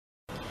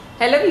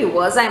Hello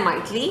viewers, I am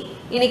Maitli.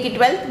 இன்னைக்கு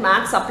 12th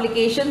Maths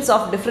Applications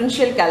of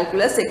Differential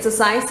Calculus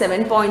Exercise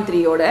 7.3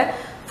 ஓட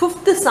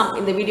 5th sum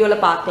இந்த வீடியோல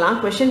பார்க்கலாம்.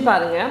 Question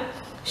பாருங்க.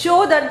 Show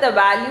that the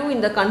value in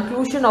the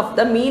conclusion of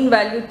the mean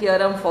value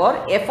theorem for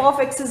f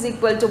of x is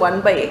equal to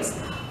 1 by x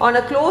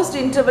on a closed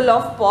interval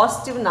of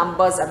positive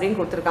numbers அப்படினு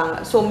கொடுத்திருக்காங்க.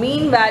 So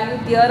mean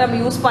value theorem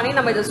use பண்ணி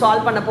நம்ம இத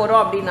solve பண்ண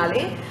போறோம்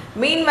அப்படினாலே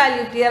mean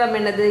value theorem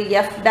என்னது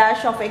f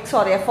dash of x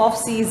or f of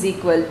c is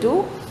equal to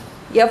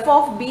f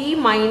of b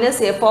minus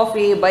f of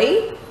a by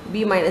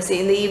b minus a.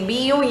 இந்த b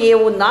யும் a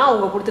யும் தான்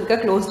அவங்க கொடுத்திருக்க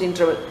closed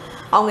interval.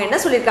 அவங்க என்ன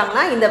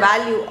சொல்லிருக்காங்கன்னா இந்த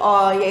வேல்யூ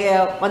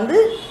வந்து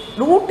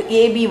root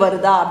ab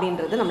வருதா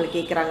அப்படின்றது நம்மள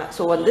கேக்குறாங்க.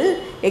 சோ வந்து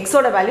x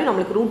ஓட வேல்யூ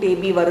நமக்கு root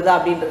ab வருதா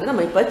அப்படின்றது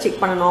நம்ம இப்ப செக்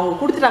பண்ணனும். அவங்க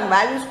கொடுத்துட்டாங்க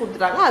வேல்யூஸ்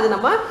கொடுத்துட்டாங்க. அது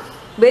நம்ம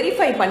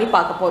வெரிஃபை பண்ணி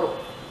பார்க்க போறோம்.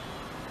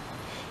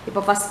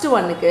 இப்போ ஃபர்ஸ்ட்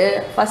ஒன்னுக்கு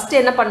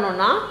ஃபர்ஸ்ட் என்ன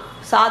பண்ணனும்னா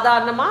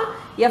சாதாரணமா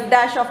f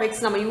dash of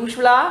x நம்ம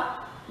யூசுவலா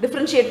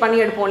differentiate பண்ணி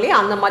எடுப்போம் இல்லையா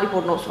அந்த மாதிரி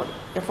போடணும். சாரி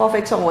f of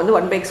x அவங்க வந்து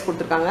 1 by x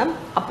கொடுத்திருக்காங்க.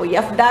 அப்போ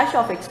f dash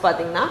of x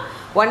பாத்தீங்கன்னா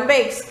 1 by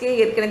x க்கு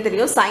ஏற்கனவே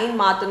தெரியும் சைன்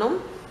மாத்தணும்.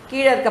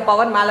 கீழ இருக்க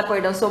பவர் மேலே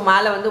போய்டும். சோ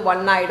மேலே வந்து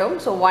 1 ஆயிடும்.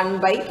 சோ 1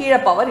 by கீழ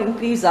பவர்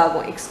இன்க்ரீஸ்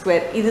ஆகும் x2.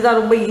 இதுதான்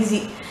ரொம்ப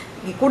ஈஸி.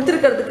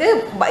 கொடுத்திருக்கிறதுக்கு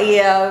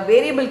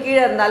வேரியபிள் கீழ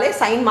இருந்தாலே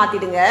சைன்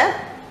மாத்திடுங்க.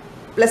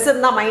 பிளஸ்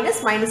இருந்தா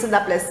மைனஸ், மைனஸ்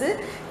இருந்தா பிளஸ்.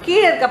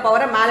 கீழ இருக்க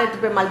பவரை மேலே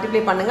எடுத்து போய்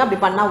மல்டிப்ளை பண்ணுங்க.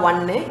 அப்படி பண்ணா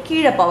 1,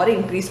 கீழ பவரை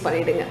இன்க்ரீஸ்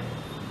பண்ணிடுங்க.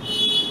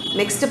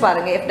 Next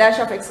பாருங்க f dash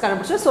of x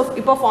கண்டுபிடிச்சோம். சோ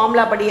இப்போ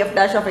ஃபார்முலா படி f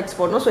dash of x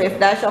போடணும். So f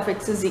dash of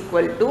x is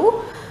equal to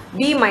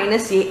b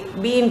minus a.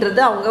 b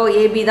ன்றது அவங்க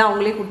ab தான்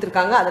அவங்களே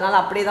கொடுத்திருக்காங்க. அதனால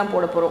அப்படியே தான்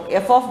போட போறோம்.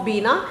 f of b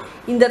னா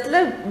இந்த இடத்துல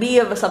b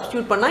வை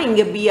சப்ஸ்டிட்யூட் பண்ணா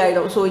இங்க b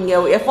ஆயிடும். சோ இங்க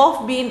f of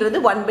b ன்றது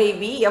 1 by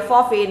b, f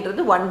of a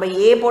ன்றது 1 by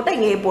a போட்டா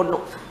இங்க a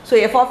போடணும். So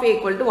f of a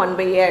equal to 1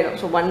 by a ஆயிடும்.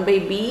 So 1 by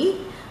b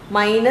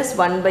minus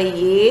 1 by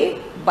a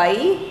by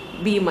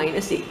b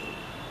minus a.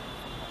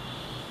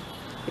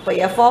 இப்போ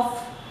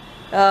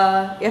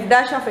f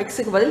dash of x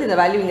க்கு பதில் இந்த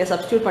வேல்யூ இங்க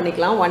சப்ஸ்டிட்யூட்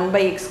பண்ணிக்கலாம். 1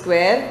 by x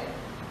square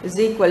is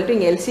equal to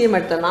இங்க LCM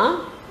எடுத்தோம்னா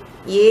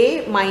a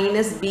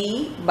minus b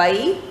by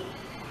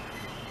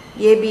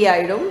ab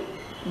ஆயிடும்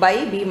by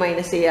b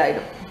minus a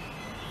ஆயிடும்.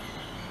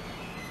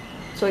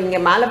 சோ இங்க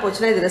மேலே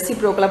போச்சுனா இது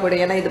ரெசிப்ரோக்கலா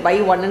போய்டும். ஏனா இது by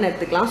 1 ன்னு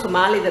எடுத்துக்கலாம். சோ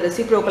மேலே இது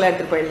ரெசிப்ரோக்கலா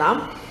எடுத்து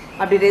போயிடலாம்.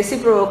 அப்படி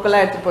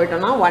ரெசிப்ரோக்கலா எடுத்து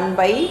போய்ட்டோம்னா 1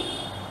 by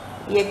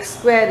x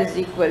square is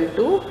equal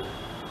to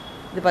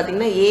இது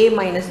பாத்தீங்கன்னா a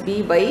minus b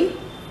by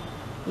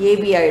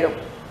ab ஆயிடும்.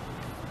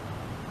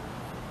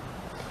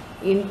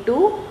 into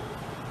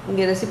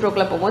இங்க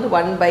ரெசிப்ரோக்கலா போகும்போது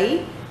 1 by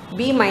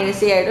b minus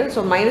a ஆயிடும்.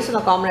 சோ மைனஸ்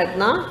நான் காமன்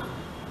எடுத்தனா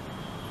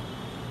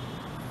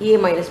a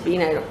minus b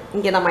ஆயிடும்.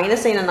 இங்க நான்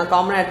மைனஸ் சைனை நான்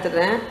காமன்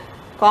எடுத்துறேன்.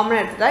 காமன்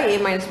எடுத்துட்டா a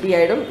minus b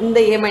ஆயிடும். இந்த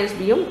a minus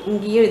b யும்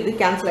இங்கேயும் இது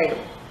கேன்சல்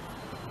ஆயிடும்.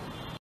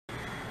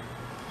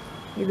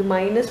 இது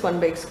minus 1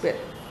 by x square.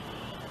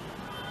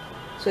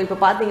 So இப்போ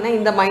பாத்தீங்கன்னா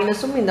இந்த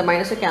மைனஸும் இந்த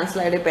மைனஸும்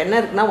கேன்சல் ஆயிடும். இப்போ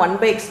என்ன இருக்குன்னா 1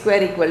 by x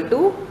square equal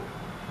to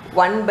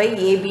 1 by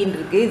ab ன்னு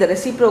இருக்கு. இது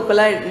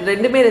ரெசிப்ரோக்கலா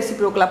ரெண்டுமே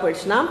ரெசிப்ரோக்கலா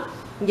போயிடுச்சுனா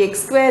இங்க x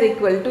square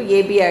equal to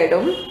ab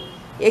ஆயிடும்.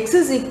 x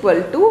is equal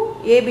to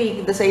ab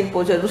இந்த சைடு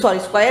போச்சு. சாரி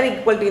ஸ்கொயர்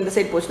equal to இந்த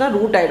சைடு போச்சுனா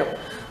ரூட் ஆயிடும்.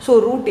 சோ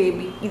ரூட் ab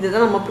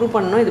இதுதான் நம்ம ப்ரூவ்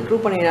பண்ணனும். இது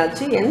ப்ரூவ்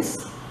பண்ணியாச்சு. hence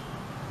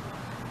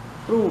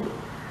proved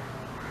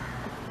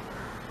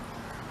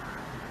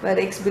where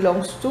x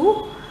belongs to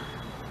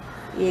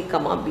a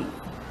comma b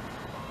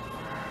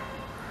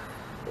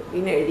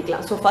இன்ன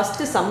எழுதிக்கலாம். சோ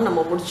ஃபர்ஸ்ட் சம் நம்ம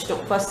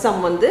முடிச்சிட்டோம். ஃபர்ஸ்ட்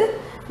சம் வந்து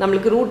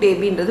நமக்கு ரூட்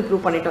ab ன்றது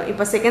ப்ரூவ் பண்ணிட்டோம்.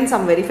 இப்போ செகண்ட்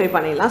சம் வெரிஃபை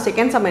பண்ணிடலாம்.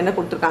 செகண்ட் சம் என்ன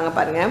கொடுத்திருக்காங்க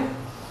பாருங்க.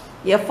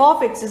 f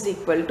of x is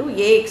equal to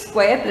ax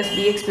square plus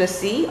bx plus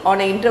c on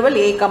an interval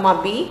a comma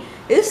b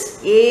is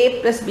a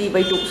plus b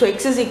by 2. so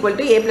x is equal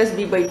to a plus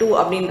b by 2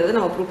 அப்படின்றது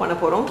நம்ம prove பண்ண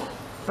போறோம்.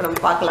 இப்போ நம்ம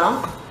பார்க்கலாம்.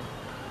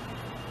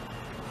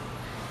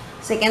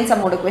 Second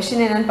சம்மோட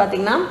question என்னன்னு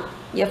பாத்தீங்கன்னா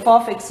f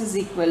of x is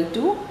equal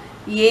to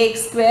ax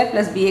square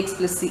plus bx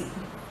plus c.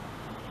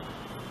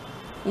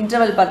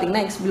 Interval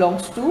பாத்தீங்கன்னா x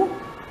belongs to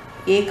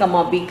a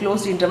comma b,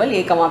 closed interval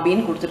a comma b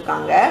ன்னு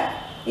கொடுத்திருக்காங்க.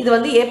 இது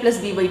வந்து a plus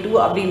b by 2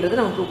 அப்படின்றது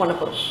நம்ம ப்ரூவ் பண்ண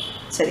போறோம்.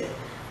 சரி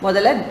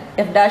முதல்ல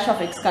f dash of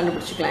x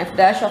கண்டுபிடிச்சுக்கலாம். f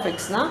dash of x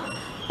னா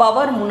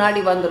பவர்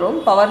முன்னாடி வந்துரும்.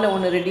 பவர்ல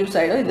ஒன்னு ரெடியூஸ்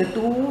ஆயிடும். இது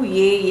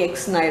 2ax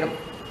ன்னு ஆயிடும்.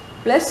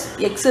 பிளஸ்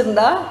x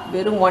இருந்தா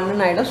வெறும் 1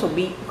 ன்னு ஆயிடும். So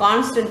b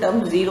constant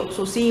term 0.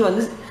 So c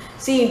வந்து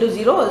c into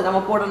 0 அது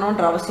நம்ம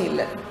போடணும்ன்ற அவசியம்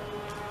இல்ல.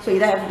 சோ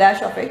இத f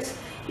dash of x.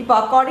 இப்போ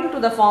according to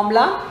the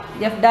formula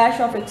f dash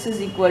of x is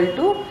equal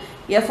to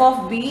f of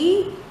b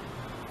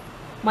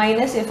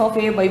minus f of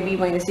a by b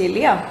minus a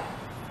இல்லையா?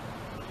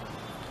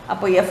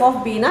 அப்போ f of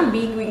b னா b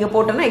இங்க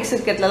போட்டோம்னா x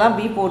இருக்கறதுலலாம்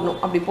b போடணும்.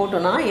 அப்படி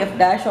போட்டோம்னா f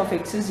dash of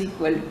x is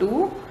equal to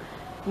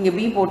இங்க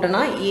b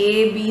போட்டோம்னா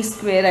ab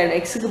square ஆயிடும்.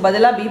 x க்கு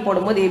பதிலா b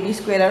போடும்போது ab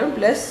square ஆயிடும்.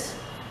 பிளஸ்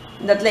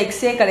இந்த இடத்துல x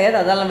ஏ கிடையாது.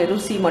 அதனால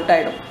வெறும் c மட்டும்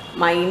ஆயிடும்.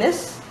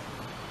 மைனஸ்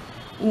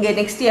இங்க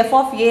நெக்ஸ்ட் f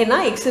of a னா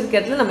x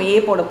இருக்கறதுல நம்ம a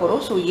போட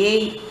போறோம். So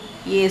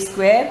a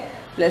square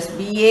plus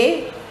ba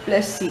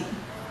plus c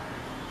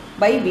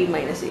by b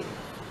minus a.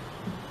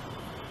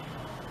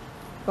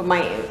 இப்போ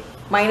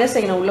மைனஸ்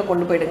சைனை உள்ள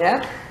கொண்டு போய்டுங்க.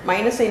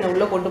 மைனஸ் சைனை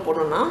உள்ள கொண்டு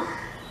போனோம்னா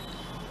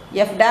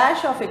f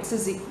dash of x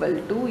is equal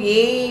to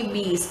ab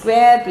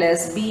square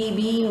plus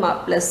bb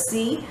plus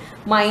c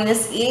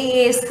minus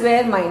aa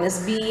square minus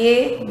ba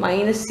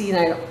minus c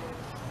ஆயிடும்.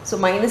 So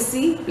minus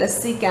c plus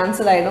c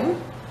cancel ஆயிடும்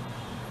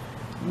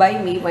by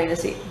b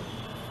minus a.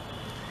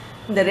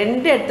 இந்த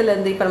ரெண்டு இடத்துல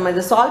இருந்து இப்போ நம்ம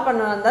இதை சால்வ்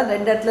பண்ணணும்னா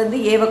ரெண்டு இடத்துல இருந்து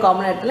ஏவை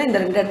காமன் எடுத்துலாம், இந்த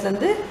ரெண்டு இடத்துல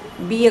இருந்து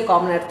பியை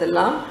காமன்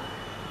எடுத்துடலாம்.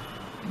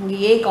 இங்கே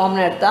ஏ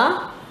காமன் எடுத்தா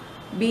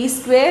பி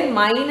ஸ்கொயர்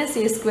மைனஸ்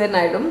ஏ ஸ்கொயர்னு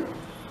ஆகிடும்.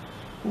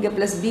 இங்கே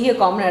ப்ளஸ் பியை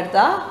காமன்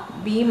எடுத்தா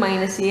பி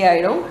மைனஸ் ஏ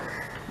ஆகிடும்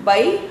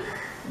பை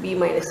பி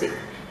மைனஸ் ஏ.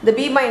 இந்த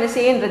பி மைனஸ்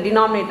ஏன்ற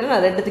டினாமினேட்டர்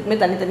நான் ரெண்டுத்துக்குமே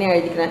தனித்தனியாக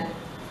எழுதிக்கிறேன்.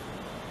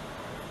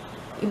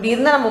 இப்படி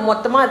இருந்தால் நம்ம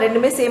மொத்தமாக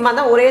ரெண்டுமே சேமாக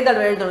தான் ஒரே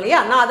தடவை எழுதணும் இல்லையா,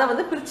 நான் அதை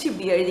வந்து பிரித்து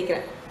இப்படி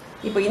எழுதிக்கிறேன்.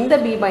 இப்போ இந்த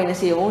பி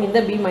மைனஸ் ஏவும் இந்த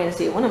பி மைனஸ்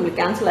ஏவும்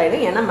நம்மளுக்கு கேன்சல்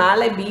ஆகிடும், ஏன்னா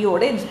மேலே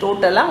பியோட இது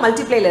டோட்டலாக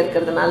மல்டிப்ளையில்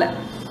இருக்கிறதுனால.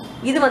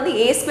 இது வந்து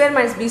ஏ ஸ்கொயர்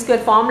மைனஸ் பி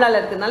ஸ்கொயர் ஃபார்முலாவில்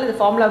இருக்கிறதுனால இந்த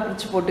ஃபார்முலாவை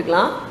பிரித்து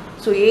போட்டுக்கலாம்.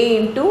 So A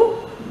into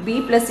B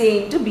plus A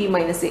into B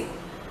minus A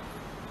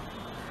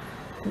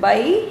by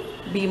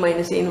B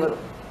minus ஏன்னு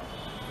வரும்.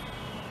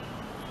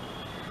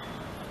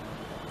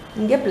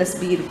 இங்கே ப்ளஸ்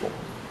பி இருக்கும்.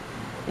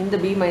 இந்த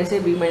பி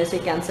மைனஸ்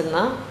ஏ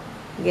கேன்சல்னா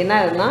இங்கே என்ன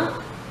ஆகுதுன்னா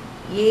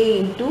ஏ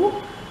இன்ட்டு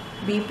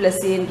பி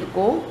ப்ளஸ் ஏன்னு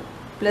இருக்கும்,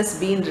 ப்ளஸ்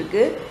பின்னு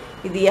இருக்குது.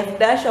 இது எஃப்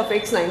டேஷ் ஆஃப்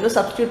எக்ஸ் நான் இன்னும்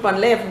சப்ஸ்டியூட்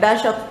பண்ணல. எஃப்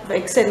டேஷ் ஆஃப்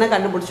எக்ஸ் என்ன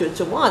கண்டுபிடிச்சி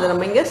வச்சோமோ அதை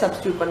நம்ம இங்கே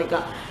சப்ஸ்டியூட்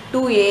பண்ணிக்கலாம்.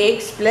 2ax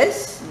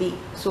plus B.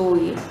 So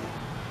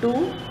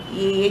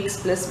 2ax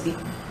plus B.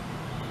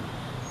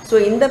 So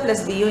இந்த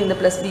ப்ளஸ் பியும் இந்த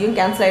ப்ளஸ் பியும்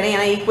கேன்சல் ஆகிடும்,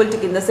 ஏன்னா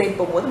ஈக்குவல்ட்டுக்கு இந்த சைட்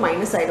போகும்போது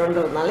மைனஸ்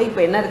ஆகிடும்ன்றதுனால.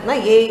 இப்போ என்ன இருக்குன்னா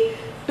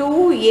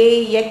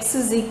 2ax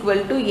is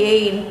equal to A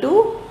into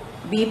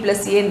B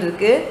plus ஏன்னு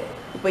இருக்குது.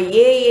 இப்போ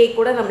ஏஏ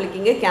கூட நம்மளுக்கு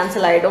இங்கே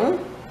கேன்சல் ஆகிடும்.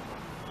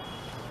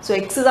 ஸோ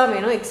எக்ஸ் தான்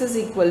வேணும், X is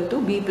equal to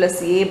be plus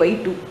A by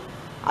 2.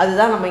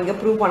 அதுதான் நம்ம இங்கே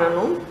ப்ரூவ்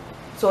பண்ணணும்.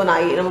 ஸோ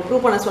நம்ம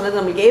ப்ரூவ் பண்ண சொன்னது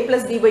நம்மளுக்கு ஏ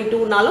plus B by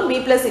 2னாலும் B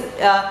plus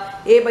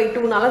A by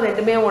 2னாலும்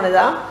ரெண்டுமே ஒன்று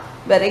தான்.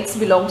 வேர் எக்ஸ்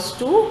பிலாங்ஸ்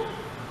டு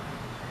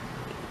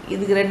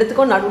இதுக்கு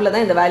ரெண்டுத்துக்கும் நடுவில்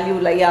தான் இந்த வேல்யூ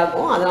லை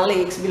ஆகும், அதனால்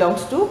X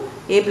belongs to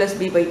A plus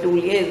B by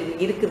 2லேயே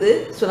இருக்குது.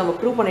 ஸோ நம்ம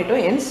ப்ரூவ்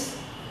பண்ணிட்டோம், ஹென்ஸ்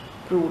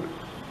ப்ரூவ்டு.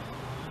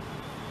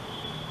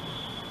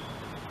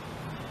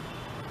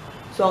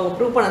 ஸோ அவங்க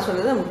ப்ரூவ் பண்ண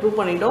சொன்னது நம்ம ப்ரூவ்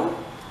பண்ணிட்டோம்.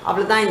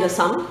 அவ்வளோதான் இந்த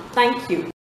சம். தேங்க்யூ.